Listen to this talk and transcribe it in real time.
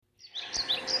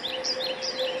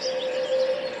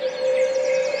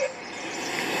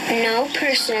No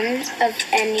person of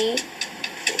any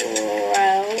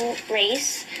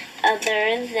race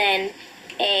other than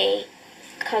a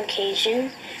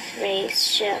Caucasian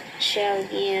race shall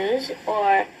use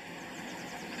or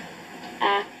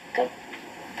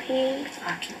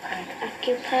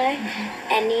occupy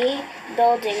any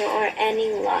building or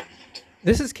any lot.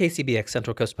 This is KCBX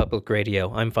Central Coast Public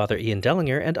Radio. I'm Father Ian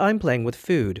Dellinger, and I'm playing with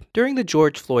food. During the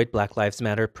George Floyd Black Lives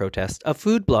Matter protest, a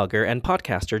food blogger and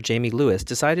podcaster, Jamie Lewis,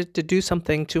 decided to do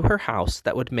something to her house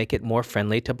that would make it more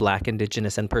friendly to Black,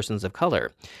 Indigenous, and persons of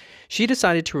color. She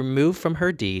decided to remove from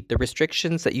her deed the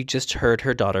restrictions that you just heard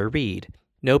her daughter read.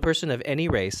 No person of any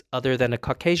race other than a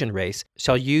Caucasian race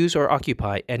shall use or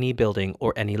occupy any building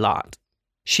or any lot.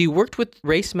 She worked with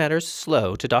Race Matters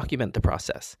SLO to document the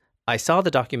process. I saw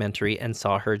the documentary and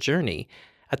saw her journey.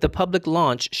 At the public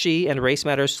launch, she and Race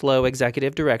Matters SLO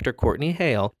Executive Director Courtney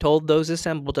Hale told those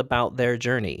assembled about their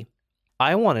journey.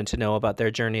 I wanted to know about their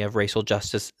journey of racial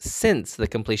justice since the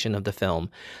completion of the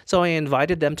film, so I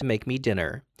invited them to make me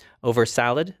dinner. Over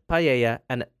salad, paella,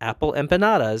 and apple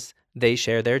empanadas, they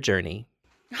share their journey.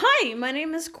 Hi, my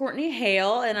name is Courtney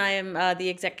Hale, and I am the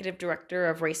Executive Director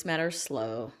of Race Matters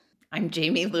SLO. I'm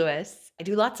Jamie Lewis. I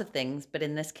do lots of things, but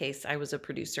in this case, I was a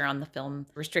producer on the film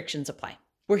Restrictions Apply.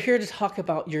 We're here to talk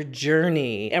about your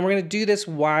journey, and we're going to do this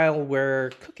while we're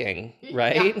cooking,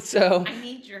 right? Yeah. So I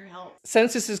need your help.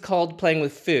 Since this is called Playing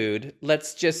with Food,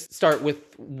 let's just start with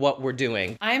what we're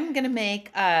doing. I'm going to make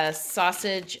a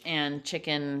sausage and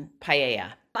chicken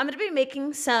paella. I'm going to be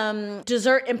making some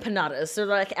dessert empanadas, so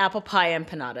like apple pie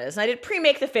empanadas. I did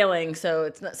pre-make the filling, so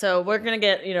we're going to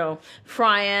get,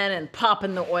 frying and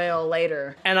popping the oil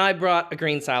later. And I brought a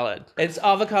green salad. It's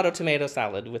avocado tomato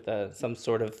salad with some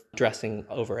sort of dressing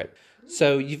over it.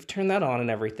 So you've turned that on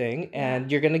and everything, and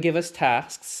you're going to give us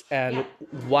tasks. And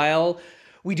while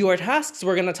we do our tasks,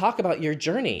 we're going to talk about your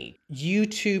journey. You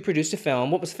two produced a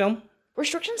film. What was the film?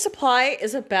 Restrictions Apply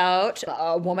is about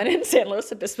a woman in San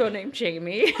Luis Obispo named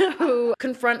Jamie who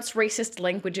confronts racist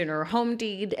language in her home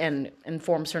deed and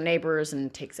informs her neighbors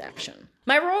and takes action.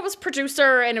 My role was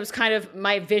producer, and it was kind of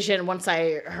my vision once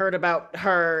I heard about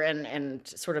her and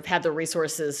sort of had the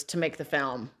resources to make the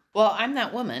film. Well, I'm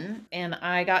that woman, and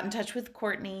I got in touch with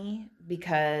Courtney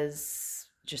because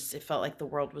it felt like the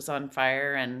world was on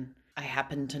fire, and I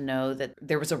happened to know that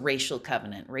there was a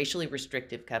racially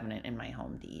restrictive covenant in my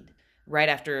home deed. Right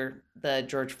after the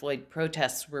George Floyd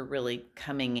protests were really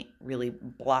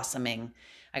blossoming,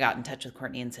 I got in touch with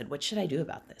Courtney and said, what should I do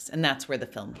about this? And that's where the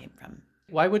film came from.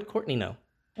 Why would Courtney know?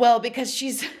 Well, because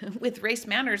she's with Race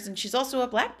Matters, and she's also a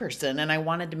Black person, and I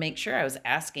wanted to make sure I was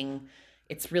asking,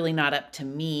 it's really not up to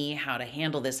me how to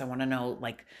handle this. I want to know,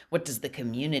 what does the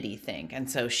community think? And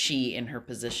so she, in her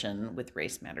position with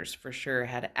Race Matters, for sure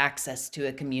had access to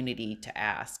a community to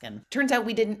ask. And turns out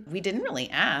we didn't really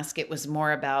ask. It was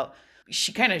more about,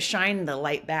 she kind of shined the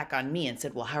light back on me and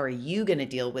said, well, how are you going to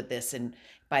deal with this? And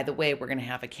by the way, we're going to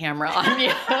have a camera on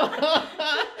you.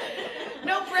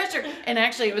 No pressure. And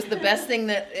actually, it was one of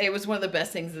the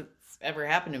best things that's ever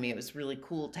happened to me. It was really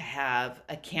cool to have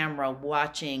a camera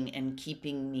watching and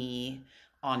keeping me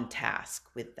on task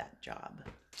with that job.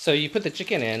 So you put the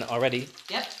chicken in already.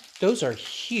 Yep. Those are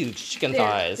huge chicken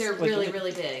thighs. They're really,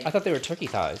 really big. I thought they were turkey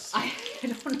thighs. I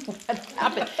don't know what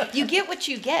happened. You get what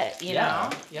you get, you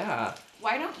know? Yeah.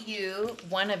 Why don't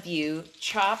one of you,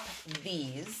 chop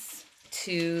these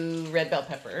 2 red bell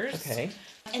peppers. Okay.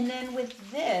 And then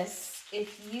with this,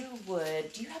 if you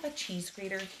would, do you have a cheese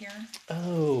grater here?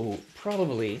 Oh,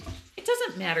 probably. It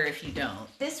doesn't matter if you don't.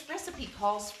 This recipe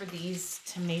calls for these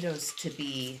tomatoes to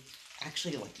be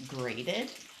actually grated,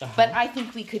 but I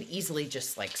think we could easily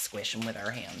just squish them with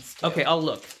our hands too. Okay, I'll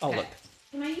look.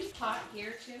 Can I use pot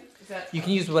here too? You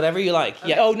can use whatever you like. Okay.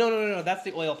 Yeah. Oh, no. That's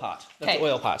the oil pot. That's the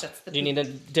oil pot. Do you need a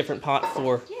different pot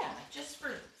for? Yeah, just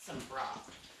for some broth.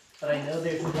 But I know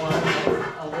there's one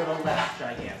that's a little less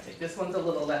gigantic. This one's a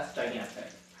little less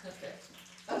gigantic. Okay.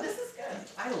 Oh, this is good.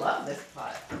 I love this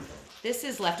pot. This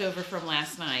is leftover from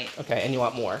last night. Okay, and you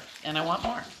want more? And I want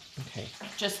more. Okay.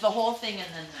 Just the whole thing and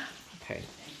then that. Okay.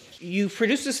 Thank you. You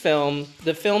produced this film.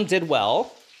 The film did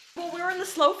well. Well, we were in the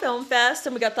SLO Film Fest,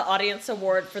 and we got the Audience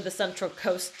Award for the Central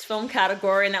Coast Film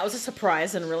category, and that was a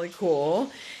surprise and really cool.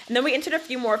 And then we entered a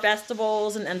few more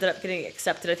festivals and ended up getting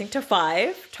accepted, I think, to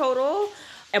 5 total.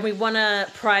 And we won a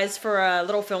prize for a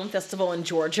little film festival in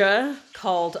Georgia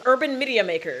called Urban Media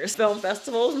Makers Film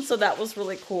Festival. And so that was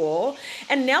really cool.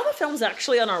 And now the film's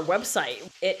actually on our website.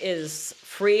 It is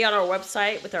free on our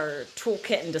website with our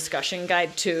toolkit and discussion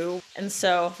guide too. And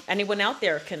so anyone out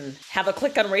there can have a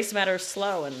click on Race Matters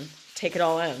SLO and take it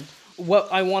all in. What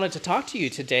I wanted to talk to you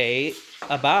today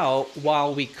about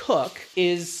while we cook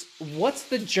is, what's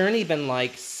the journey been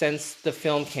like since the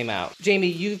film came out? Jamie,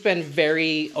 you've been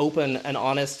very open and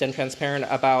honest and transparent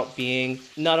about being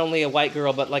not only a white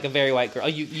girl, but like a very white girl.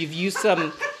 You've used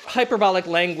some hyperbolic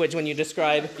language when you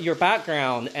describe your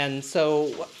background. And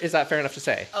so is that fair enough to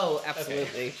say? Oh,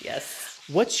 absolutely. Okay. Yes.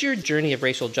 What's your journey of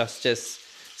racial justice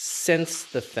since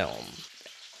the film?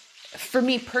 For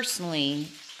me personally,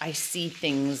 I see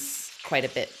things quite a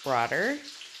bit broader,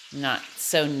 not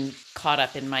so caught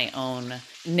up in my own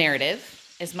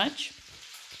narrative as much,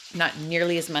 not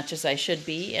nearly as much as I should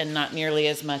be, and not nearly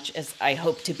as much as I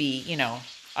hope to be,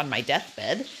 on my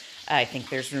deathbed. I think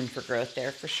there's room for growth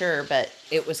there for sure, but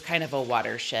it was kind of a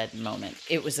watershed moment.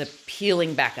 It was a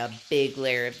peeling back a big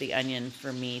layer of the onion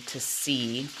for me to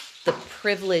see the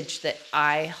privilege that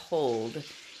I hold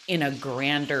in a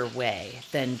grander way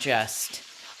than just,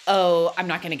 I'm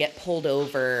not going to get pulled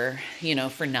over,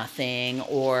 for nothing,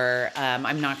 or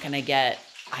I'm not going to get,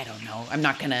 I'm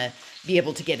not going to be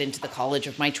able to get into the college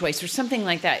of my choice or something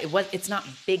like that. It's not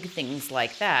big things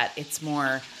like that. It's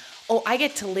more, I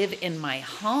get to live in my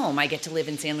home. I get to live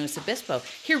in San Luis Obispo.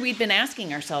 Here we've been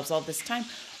asking ourselves all this time,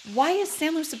 why is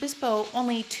San Luis Obispo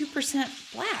only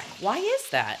 2% Black? Why is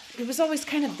that? It was always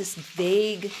kind of this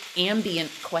vague,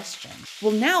 ambient question.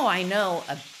 Well, now I know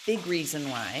a big reason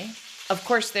why. Of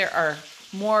course, there are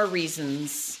more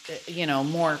reasons,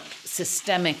 more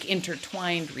systemic,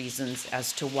 intertwined reasons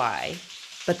as to why.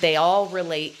 But they all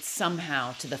relate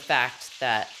somehow to the fact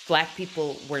that Black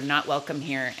people were not welcome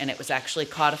here, and it was actually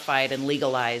codified and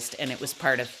legalized, and it was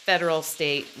part of federal,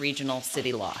 state, regional,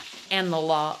 city law, and the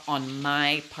law on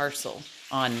my parcel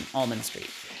on Almond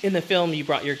Street. In the film, you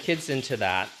brought your kids into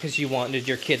that because you wanted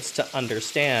your kids to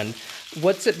understand.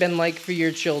 What's it been like for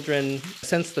your children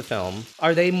since the film?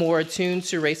 Are they more attuned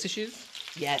to race issues?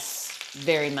 Yes,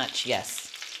 very much, yes.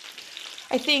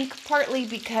 I think partly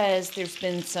because there's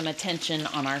been some attention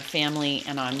on our family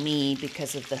and on me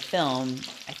because of the film.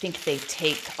 I think they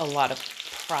take a lot of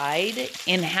pride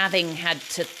in having had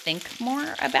to think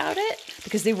more about it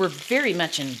because they were very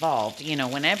much involved.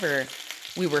 Whenever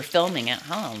we were filming at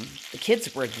home, the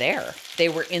kids were there. They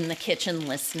were in the kitchen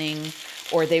listening,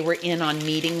 or they were in on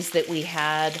meetings that we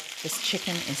had. This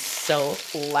chicken is so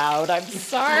loud. I'm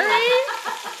sorry.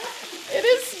 It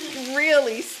is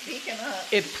really speaking up.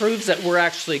 It proves that we're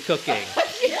actually cooking.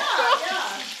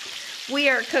 Yeah. We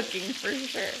are cooking for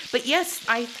sure. But yes,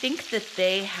 I think that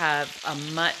they have a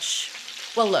much...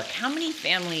 Well, look, how many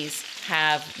families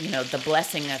have, the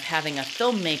blessing of having a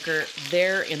filmmaker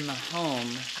there in the home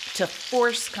to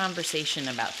force conversation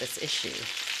about this issue?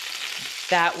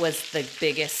 That was the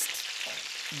biggest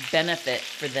benefit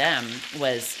for them,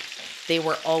 was they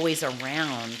were always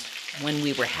around when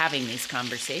we were having these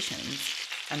conversations.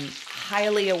 I'm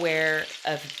highly aware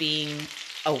of being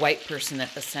a white person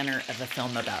at the center of a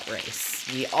film about race.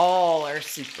 We all are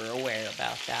super aware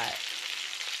about that.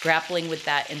 Grappling with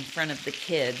that in front of the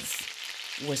kids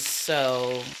was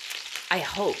so, I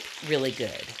hope, really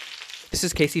good. This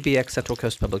is KCBX Central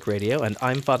Coast Public Radio, and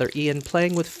I'm Father Ian,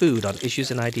 playing with food on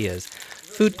Issues and Ideas.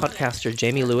 Food podcaster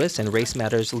Jamie Lewis and Race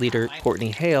Matters leader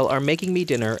Courtney Hale are making me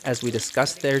dinner as we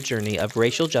discuss their journey of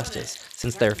racial justice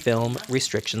since their film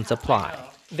Restrictions Apply.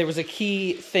 There was a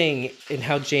key thing in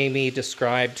how Jamie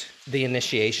described the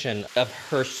initiation of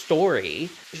her story.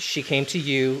 She came to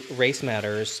you, Race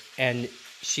Matters, and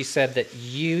she said that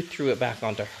you threw it back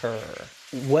onto her.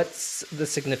 What's the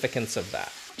significance of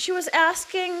that? She was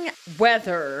asking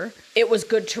whether it was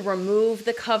good to remove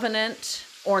the covenant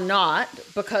or not,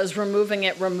 because removing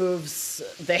it removes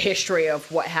the history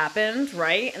of what happened,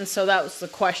 right? And so that was the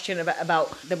question about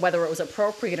whether it was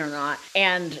appropriate or not.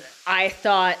 And I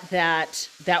thought that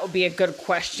would be a good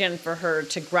question for her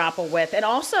to grapple with, and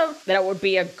also that it would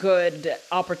be a good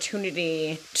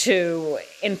opportunity to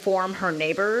inform her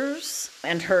neighbors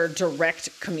and her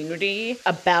direct community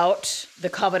about the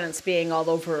covenants being all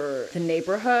over the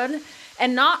neighborhood.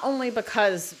 And not only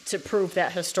because to prove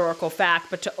that historical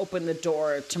fact, but to open the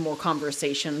door to more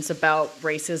conversations about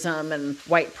racism and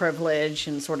white privilege,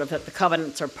 and sort of that the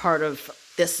covenants are part of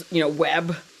this,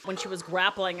 web. When she was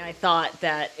grappling, I thought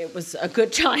that it was a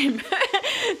good time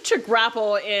to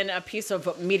grapple in a piece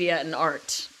of media and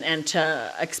art, and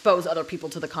to expose other people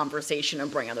to the conversation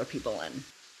and bring other people in.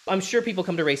 I'm sure people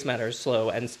come to Race Matters, Slow,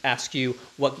 and ask you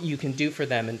what you can do for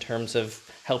them in terms of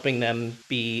helping them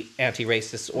be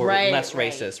anti-racist or less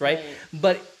racist, right?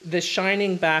 But the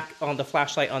shining back on the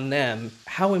flashlight on them,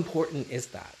 how important is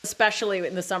that? Especially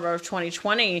in the summer of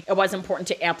 2020, it was important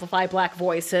to amplify Black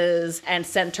voices and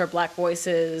center Black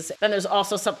voices. Then there's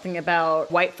also something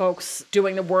about white folks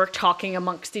doing the work, talking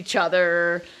amongst each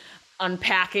other,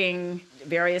 unpacking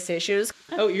various issues.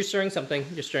 Oh, you're stirring something.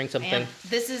 And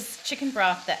this is chicken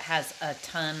broth that has a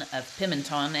ton of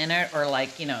pimenton in it, or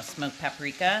smoked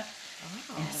paprika.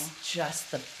 Oh. It's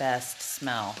just the best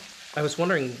smell. I was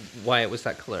wondering why it was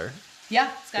that color. Yeah,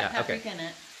 it's got paprika in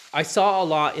it. I saw a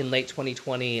lot in late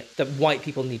 2020 that white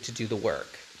people need to do the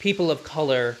work. People of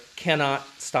color cannot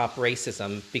stop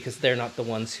racism because they're not the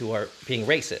ones who are being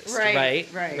racist,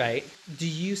 right? Do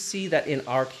you see that in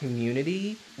our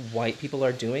community, white people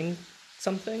are doing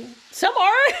something? Some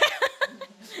are.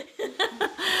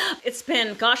 It's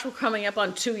been, we're coming up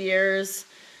on 2 years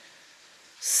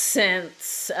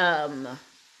since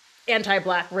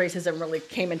anti-Black racism really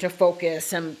came into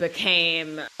focus and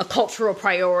became a cultural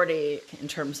priority in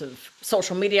terms of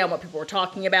social media and what people were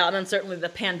talking about. And then certainly the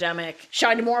pandemic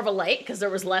shined more of a light because there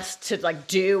was less to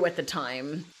do at the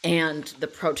time. And the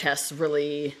protests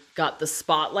really got the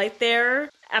spotlight there.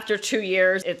 After 2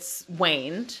 years, it's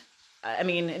waned. I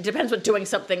mean, it depends what doing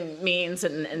something means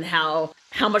and how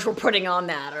much we're putting on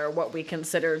that, or what we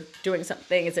consider doing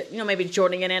something. Is it, maybe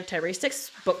joining an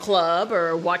anti-racist book club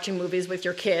or watching movies with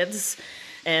your kids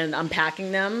and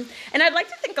unpacking them. And I'd like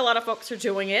to think a lot of folks are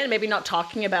doing it and maybe not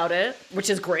talking about it,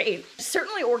 which is great.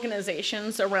 Certainly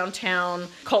organizations around town,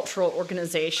 cultural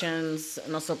organizations,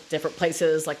 and also different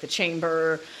places like the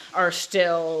Chamber are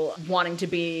still wanting to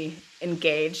be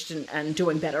engaged and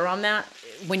doing better on that.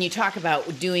 When you talk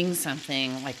about doing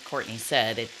something, like Courtney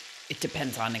said, it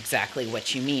depends on exactly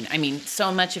what you mean. I mean,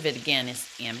 so much of it, again, is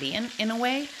ambient in a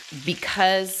way.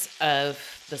 Because of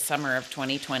the summer of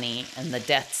 2020 and the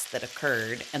deaths that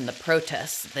occurred and the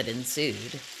protests that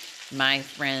ensued, my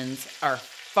friends are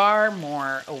far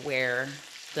more aware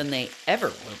than they ever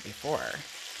were before.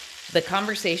 The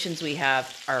conversations we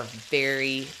have are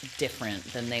very different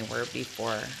than they were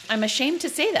before. I'm ashamed to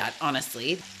say that,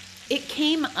 honestly. It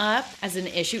came up as an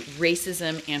issue,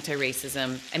 racism,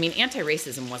 anti-racism. I mean,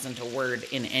 anti-racism wasn't a word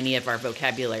in any of our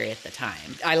vocabulary at the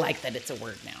time. I like that it's a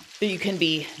word now. You can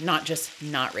be not just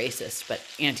not racist, but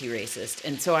anti-racist.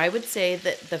 And so I would say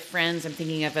that the friends, I'm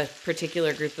thinking of a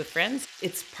particular group of friends,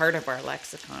 it's part of our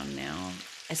lexicon now.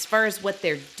 As far as what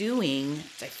they're doing,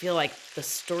 I feel like the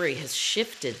story has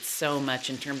shifted so much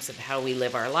in terms of how we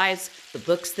live our lives, the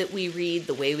books that we read,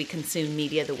 the way we consume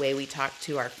media, the way we talk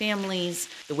to our families,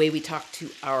 the way we talk to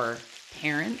our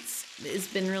parents has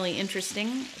been really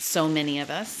interesting. So many of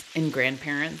us, and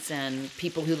grandparents and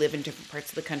people who live in different parts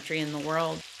of the country and the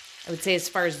world. I would say as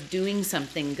far as doing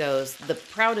something goes, the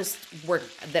proudest work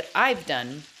that I've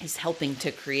done is helping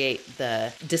to create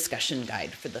the discussion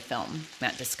guide for the film.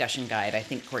 That discussion guide, I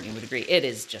think Courtney would agree,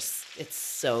 it's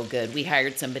so good. We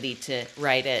hired somebody to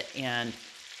write it, and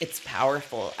it's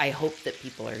powerful. I hope that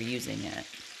people are using it.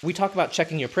 We talk about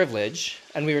checking your privilege,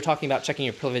 and we were talking about checking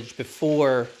your privilege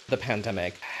before the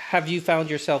pandemic. Have you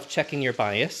found yourself checking your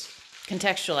bias?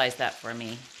 Contextualize that for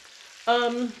me.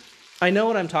 I know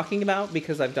what I'm talking about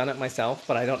because I've done it myself,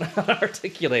 but I don't know how to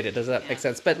articulate it. Does that make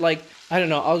sense? But I don't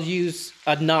know, I'll use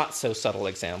a not so subtle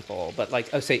example, but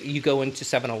say you go into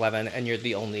 7-Eleven and you're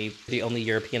the only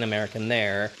European American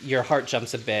there, your heart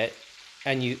jumps a bit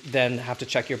and you then have to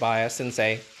check your bias and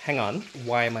say, hang on,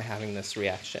 why am I having this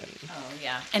reaction? Oh,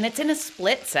 yeah. And it's in a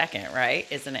split second, right?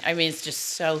 Isn't it? I mean, it's just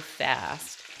so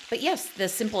fast. But yes, the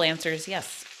simple answer is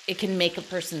yes. It can make a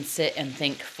person sit and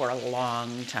think for a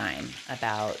long time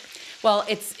about, well,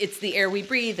 it's the air we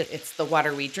breathe, it's the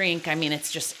water we drink. I mean,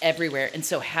 it's just everywhere. And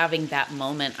so having that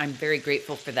moment, I'm very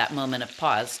grateful for that moment of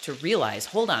pause to realize,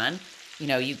 hold on,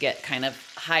 you get kind of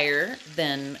higher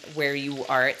than where you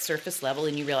are at surface level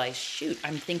and you realize, shoot,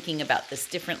 I'm thinking about this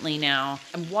differently now.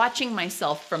 I'm watching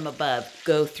myself from above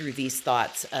go through these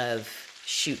thoughts of,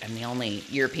 shoot, I'm the only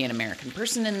European American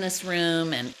person in this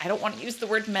room, and I don't want to use the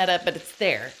word meta, but it's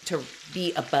there to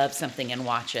be above something and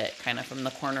watch it kind of from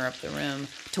the corner of the room.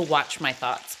 To watch my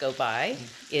thoughts go by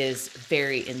is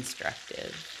very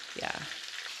instructive. Yeah.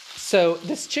 So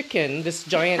this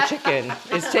giant chicken,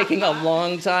 is taking a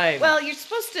long time. Well, you're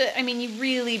supposed to, you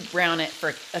really brown it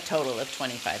for a total of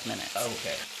 25 minutes.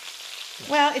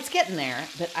 Okay. Well, it's getting there,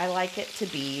 but I like it to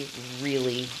be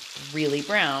really, really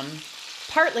brown.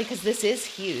 Partly because this is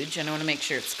huge and I want to make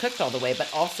sure it's cooked all the way, but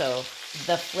also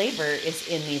the flavor is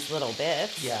in these little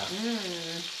bits. Yeah.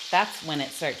 That's when it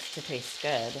starts to taste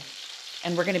good.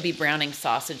 And we're going to be browning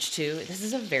sausage too. This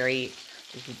is a very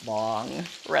long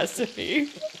recipe.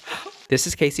 This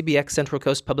is KCBX Central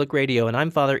Coast Public Radio, and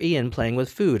I'm Father Ian playing with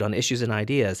food on Issues and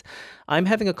Ideas. I'm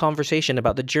having a conversation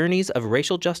about the journeys of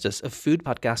racial justice of food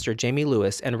podcaster Jamie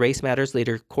Lewis and Race Matters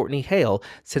leader Courtney Hale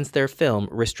since their film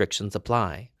Restrictions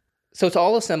Apply. So it's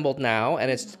all assembled now, and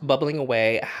it's bubbling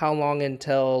away. How long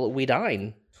until we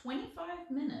dine? 25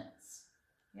 minutes.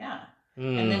 Yeah.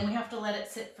 And then we have to let it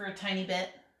sit for a tiny bit,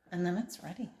 and then it's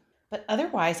ready. But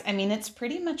otherwise, I mean, it's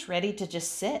pretty much ready to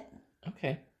just sit.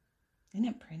 Okay. Isn't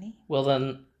it pretty? Well,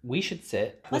 then we should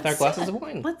sit with Let's our glasses sit. of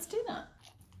wine. Let's do that.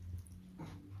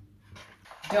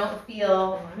 Don't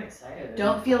feel I'm excited.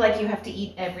 Don't feel like you have to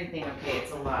eat everything. Okay,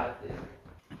 it's a lot of food.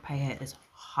 Paella is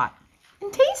hot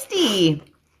and tasty.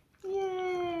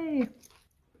 Yay!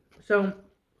 So,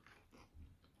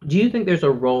 do you think there's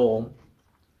a role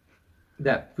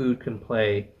that food can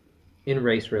play in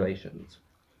race relations?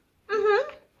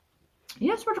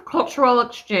 Yes, for cultural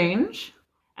exchange.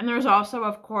 And there's also,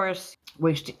 of course,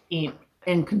 ways to eat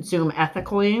and consume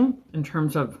ethically in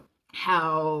terms of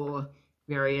how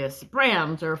various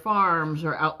brands or farms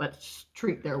or outlets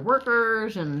treat their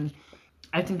workers. And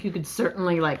I think you could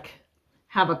certainly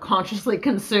have a consciously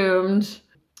consumed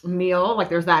meal. Like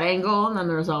there's that angle, and then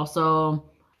there's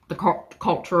also the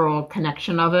cultural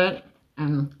connection of it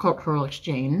and cultural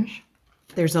exchange.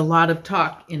 There's a lot of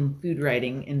talk in food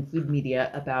writing and food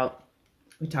media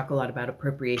we talk a lot about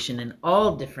appropriation in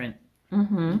all different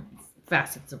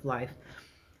facets of life.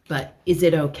 But is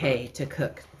it okay to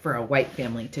cook for a white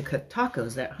family to cook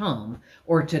tacos at home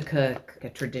or to cook a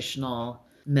traditional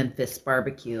Memphis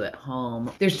barbecue at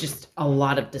home? There's just a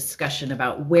lot of discussion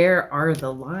about where are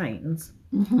the lines.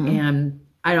 And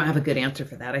I don't have a good answer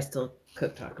for that. I still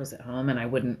cook tacos at home, and I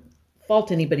wouldn't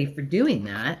fault anybody for doing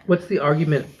that. What's the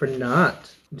argument for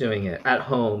not doing it at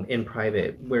home in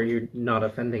private where you're not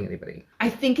offending anybody? I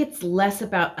think it's less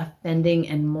about offending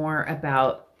and more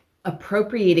about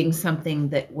appropriating something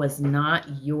that was not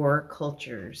your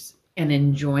culture's and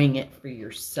enjoying it for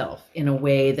yourself in a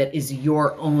way that is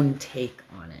your own take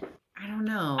on it. I don't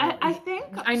know. I think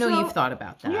I know so. you've thought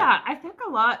about that. Yeah, I think a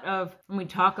lot of when we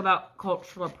talk about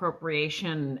cultural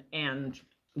appropriation and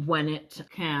when it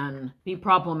can be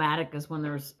problematic is when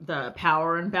there's the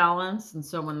power imbalance. And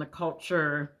so when the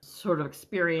culture sort of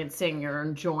experiencing or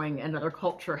enjoying another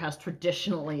culture has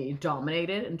traditionally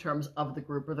dominated in terms of the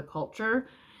group or the culture.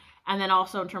 And then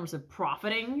also in terms of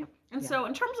profiting. And so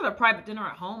in terms of a private dinner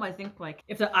at home, I think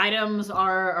if the items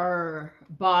are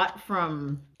bought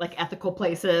from ethical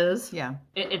places,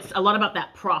 it's a lot about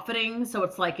that profiting. So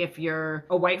it's like if you're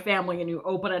a white family and you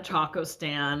open a taco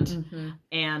stand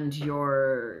and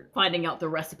you're finding out the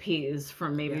recipes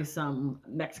from maybe some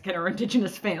Mexican or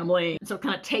indigenous family. So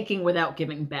kind of taking without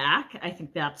giving back. I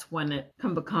think that's when it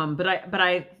can become, but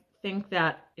I think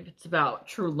that if it's about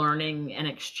true learning and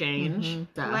exchange,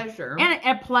 Pleasure.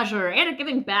 and pleasure and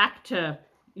giving back to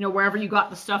wherever you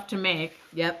got the stuff to make.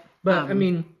 Yep. But I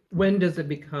mean, when does it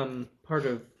become part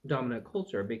of dominant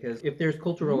culture? Because if there's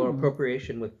cultural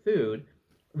appropriation with food,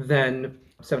 then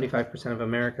 75% of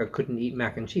America couldn't eat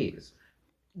mac and cheese.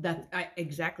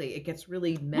 Exactly. It gets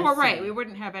really messy. Well, right, we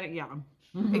wouldn't have any.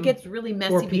 It gets really Or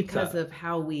messy pizza. because of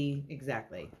how we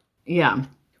Yeah.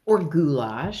 or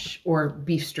goulash or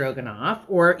beef stroganoff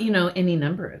or any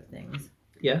number of things.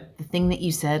 Yeah. The thing that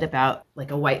you said about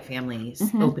a white family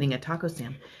opening a taco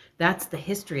stand, that's the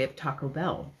history of Taco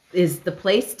Bell. Is the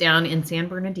place down in San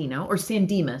Bernardino or San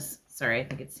Dimas? Sorry, I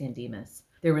think it's San Dimas.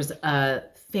 There was a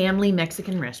family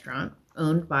Mexican restaurant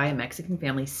owned by a Mexican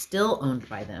family, still owned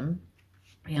by them.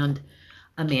 And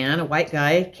a white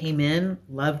guy, came in,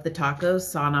 loved the tacos,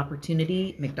 saw an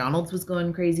opportunity. McDonald's was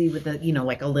going crazy with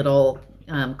a little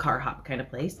car hop kind of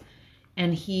place.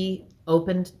 And he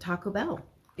opened Taco Bell.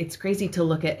 It's crazy to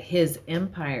look at his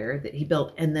empire that he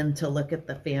built and then to look at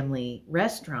the family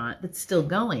restaurant that's still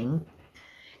going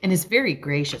and is very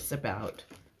gracious about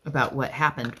what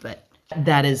happened. But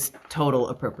that is total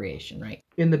appropriation, right?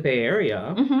 In the Bay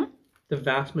Area, the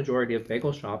vast majority of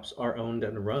bagel shops are owned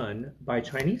and run by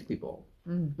Chinese people.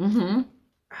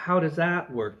 How does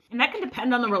that work? And that can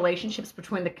depend on the relationships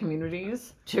between the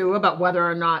communities, too, about whether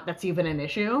or not that's even an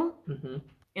issue.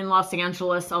 In Los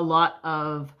Angeles, a lot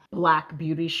of Black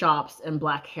beauty shops and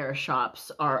Black hair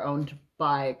shops are owned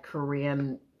by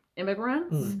Korean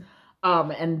immigrants.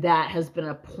 And that has been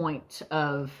a point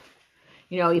of,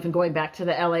 even going back to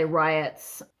the LA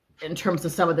riots in terms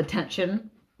of some of the tension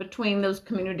between those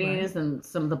communities and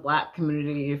some of the Black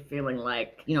community feeling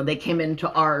like, they came into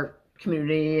our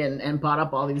community and bought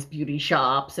up all these beauty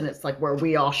shops, and it's where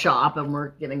we all shop and we're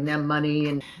giving them money.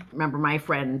 And I remember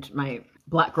my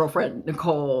Black girlfriend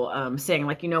Nicole saying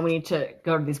we need to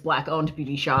go to these Black owned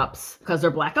beauty shops because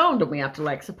they're Black owned and we have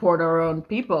to support our own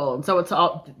people. And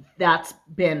so that's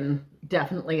been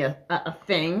definitely a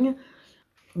thing.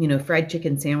 Fried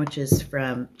chicken sandwiches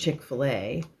from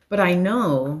Chick-fil-A, but I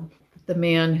know the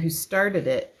man who started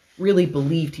it really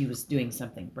believed he was doing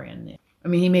something brand new. I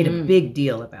mean, he made a big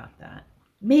deal about that.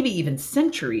 Maybe even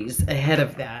centuries ahead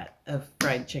of that, of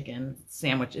fried chicken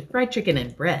sandwiches, fried chicken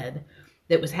and bread.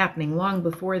 that was happening long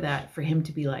before that, for him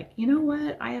to be like, you know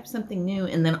what, I have something new.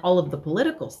 And then all of the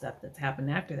political stuff that's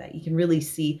happened after that, you can really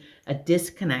see a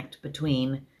disconnect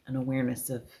between an awareness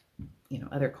of,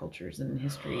 other cultures and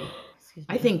history.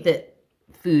 I think that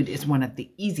food is one of the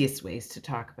easiest ways to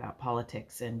talk about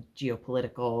politics and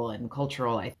geopolitical and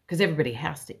cultural, because everybody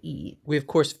has to eat. We, of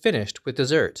course, finished with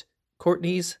dessert.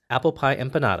 Courtney's apple pie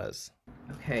empanadas.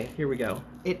 Okay, here we go.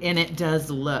 It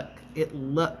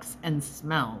looks and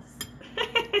smells.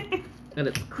 And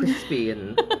it's crispy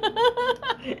and...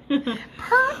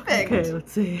 Perfect. Okay,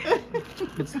 let's see.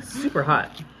 it's super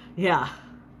hot. Yeah.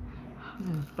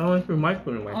 I went through my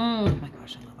spoon away. Oh my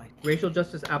gosh, I love it. Racial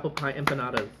justice apple pie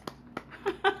empanadas.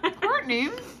 Courtney.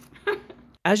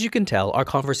 As you can tell, our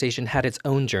conversation had its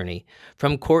own journey,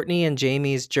 from Courtney and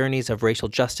Jamie's journeys of racial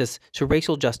justice to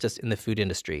racial justice in the food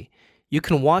industry. You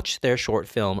can watch their short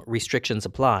film, Restrictions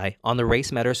Apply, on the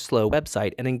Race Matters SLO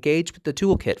website and engage with the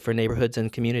toolkit for neighborhoods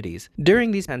and communities.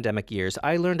 During these pandemic years,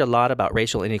 I learned a lot about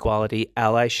racial inequality,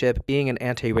 allyship, being an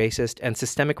anti-racist, and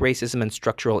systemic racism and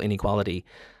structural inequality.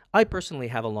 I personally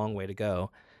have a long way to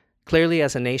go. Clearly,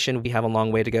 as a nation, we have a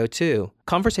long way to go too.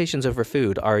 Conversations over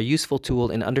food are a useful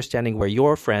tool in understanding where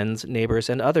your friends, neighbors,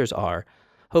 and others are.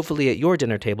 Hopefully at your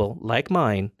dinner table, like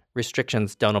mine,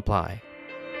 restrictions don't apply.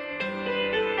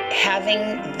 Having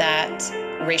that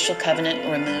racial covenant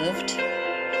removed,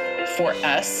 for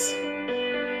us,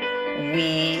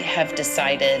 we have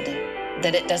decided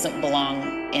that it doesn't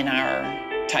belong in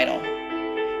our title,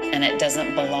 and it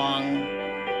doesn't belong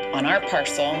on our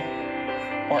parcel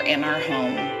or in our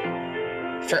home.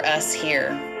 For us here,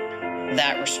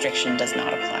 that restriction does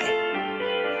not apply.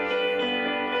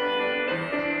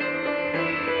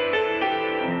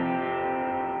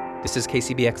 This is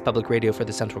KCBX Public Radio for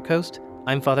the Central Coast.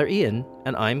 I'm Father Ian,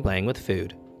 and I'm playing with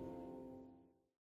food.